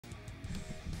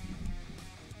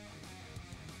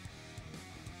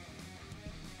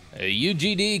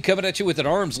UGD coming at you with an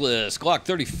arms list. Glock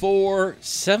 34,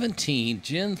 17,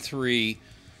 Gen 3,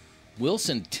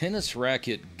 Wilson tennis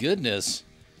racket. Goodness.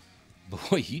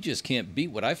 Boy, you just can't beat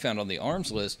what I found on the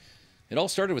arms list. It all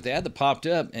started with the ad that popped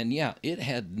up, and yeah, it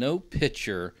had no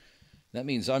picture. That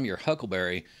means I'm your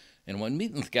Huckleberry. And when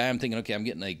meeting with the guy, I'm thinking, okay, I'm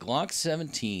getting a Glock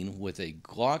 17 with a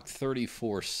Glock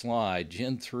 34 slide,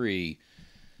 Gen 3,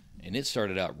 and it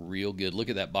started out real good. Look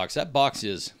at that box. That box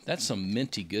that's some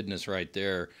minty goodness right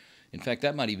there. In fact,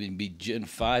 that might even be Gen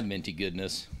 5 minty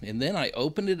goodness. And then I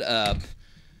opened it up,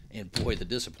 and boy, the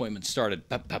disappointment started.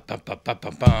 Bum, bum, bum, bum, bum,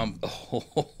 bum, bum.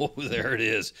 Oh, there it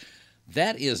is.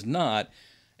 That is not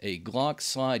a Glock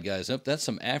slide, guys. That's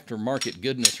some aftermarket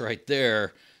goodness right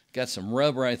there. Got some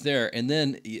rub right there. And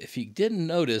then, if you didn't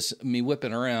notice me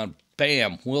whipping around,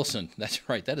 bam, Wilson. That's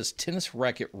right. That is tennis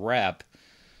racket wrap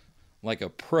like a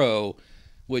pro,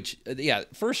 which, yeah,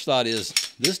 first thought is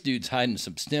this dude's hiding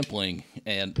some stimpling.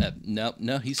 And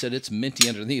no, he said it's minty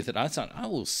underneath it. I thought I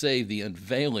will save the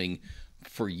unveiling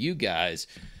for you guys.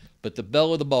 But the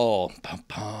bell of the ball, pum,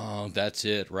 pum, that's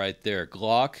it right there.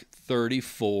 Glock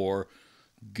 34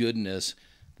 goodness.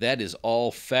 That is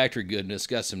all factory goodness.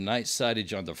 Got some nice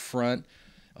sightage on the front.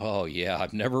 Oh, yeah,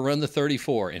 I've never run the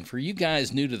 34. And for you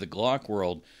guys new to the Glock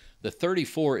world, the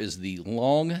 34 is the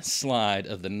long slide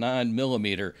of the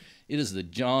 9mm. It is the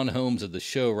John Holmes of the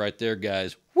show right there,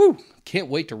 guys. Woo! Can't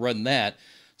wait to run that.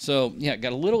 So, yeah,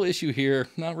 got a little issue here.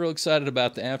 Not real excited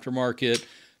about the aftermarket.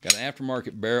 Got an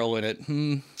aftermarket barrel in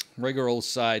it. Regular old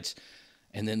sights.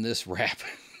 And then this wrap.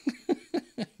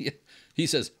 Yeah. He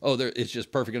says, oh, it's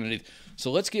just perfect underneath.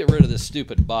 So let's get rid of this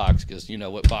stupid box, because you know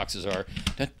what boxes are.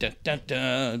 Dun, dun, dun,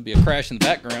 dun. It'd be a crash in the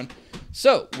background.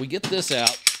 So we get this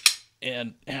out,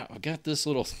 and I got this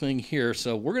little thing here.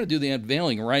 So we're going to do the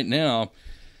unveiling right now.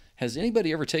 Has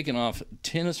anybody ever taken off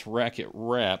tennis racket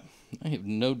wrap? I have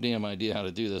no damn idea how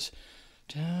to do this.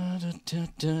 Dun, dun, dun,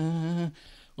 dun.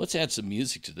 Let's add some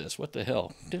music to this. What the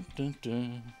hell? Dun, dun,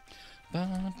 dun.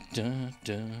 Ba, dun,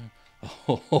 dun.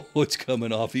 Oh, it's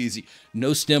coming off easy.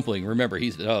 No stimpling. Remember,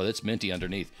 that's minty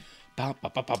underneath. Bum,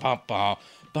 bum, bum, bum, bum,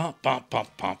 bum, bum, bum,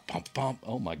 bum, bum, bum.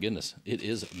 Oh, my goodness. It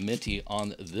is minty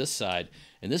on this side.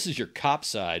 And this is your cop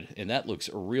side, and that looks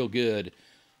real good.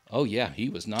 Oh, yeah, he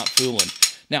was not fooling.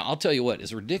 Now, I'll tell you what,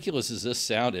 as ridiculous as this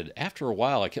sounded, after a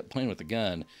while I kept playing with the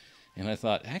gun, and I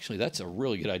thought, actually, that's a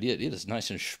really good idea. It is nice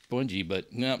and spongy,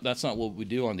 but no, that's not what we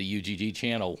do on the UGG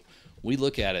channel. We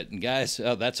look at it, and guys,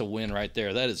 that's a win right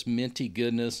there. That is minty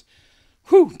goodness.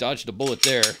 Whew, dodged a bullet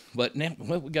there. But now,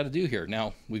 what we got to do here?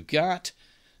 Now, we've got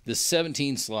the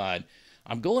 17 slide.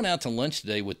 I'm going out to lunch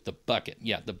today with the bucket.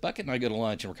 Yeah, the bucket and I go to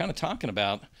lunch, and we're kind of talking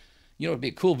about, you know, what would be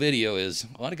a cool video is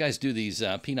a lot of guys do these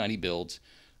P90 builds.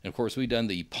 And, of course, we've done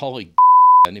the poly.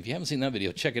 And if you haven't seen that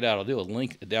video, check it out. I'll do a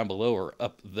link down below or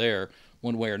up there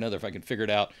one way or another if I can figure it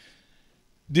out.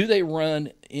 Do they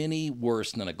run any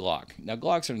worse than a Glock? Now,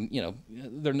 Glocks are, you know,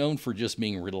 they're known for just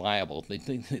being reliable.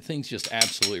 Things just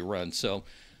absolutely run. So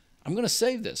I'm going to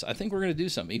save this. I think we're going to do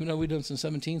something. Even though we've done some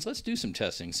 17s, let's do some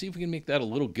testing. See if we can make that a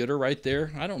little gooder right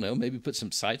there. I don't know. Maybe put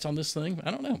some sights on this thing.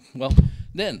 I don't know. Well,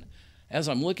 then, as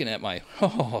I'm looking at my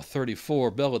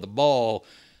 34 bell of the ball,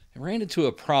 I ran into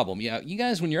a problem. Yeah, you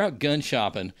guys, when you're out gun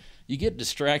shopping, you get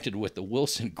distracted with the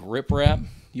Wilson grip wrap.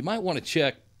 You might want to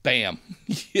check. Bam.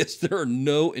 Yes, there are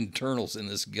no internals in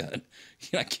this gun.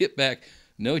 I get back,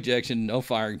 no ejection, no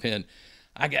firing pin.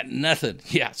 I got nothing.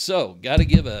 Yeah, so got to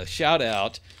give a shout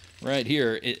out right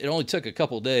here. It only took a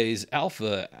couple days.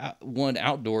 Alpha One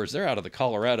Outdoors, they're out of the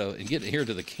Colorado and getting here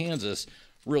to the Kansas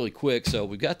really quick. So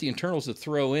we've got the internals to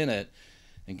throw in it.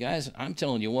 And guys, I'm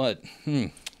telling you what,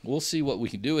 we'll see what we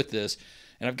can do with this.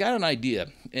 And I've got an idea,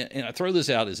 and I throw this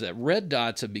out, is that red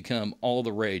dots have become all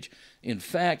the rage. In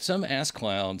fact, some ass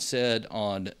clown said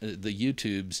on the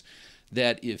YouTubes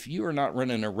that if you are not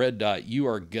running a red dot, you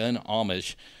are gun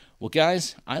Amish. Well,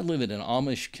 guys, I live in an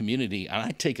Amish community, and I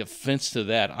take offense to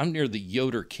that. I'm near the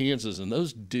Yoder, Kansas, and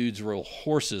those dudes roll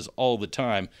horses all the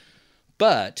time.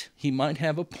 But he might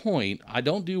have a point. I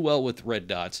don't do well with red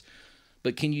dots.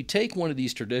 But can you take one of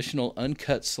these traditional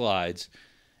uncut slides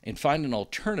and find an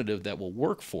alternative that will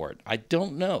work for it? I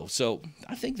don't know. So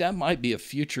I think that might be a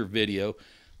future video.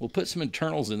 We'll put some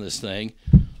internals in this thing.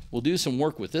 We'll do some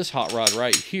work with this hot rod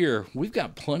right here. We've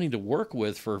got plenty to work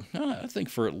with for, I think,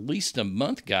 for at least a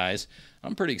month, guys.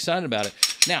 I'm pretty excited about it.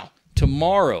 Now,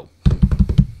 tomorrow,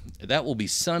 that will be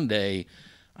Sunday,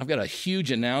 I've got a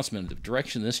huge announcement of the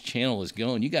direction this channel is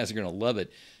going. You guys are going to love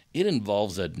it. It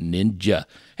involves a ninja.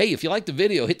 Hey, if you like the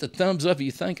video, hit the thumbs up if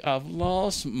you think I've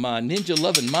lost my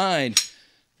ninja-loving mind.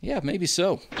 Yeah, maybe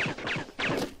so.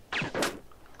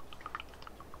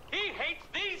 He hates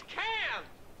these cans!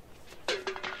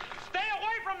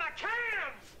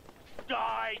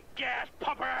 my gas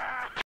pumper!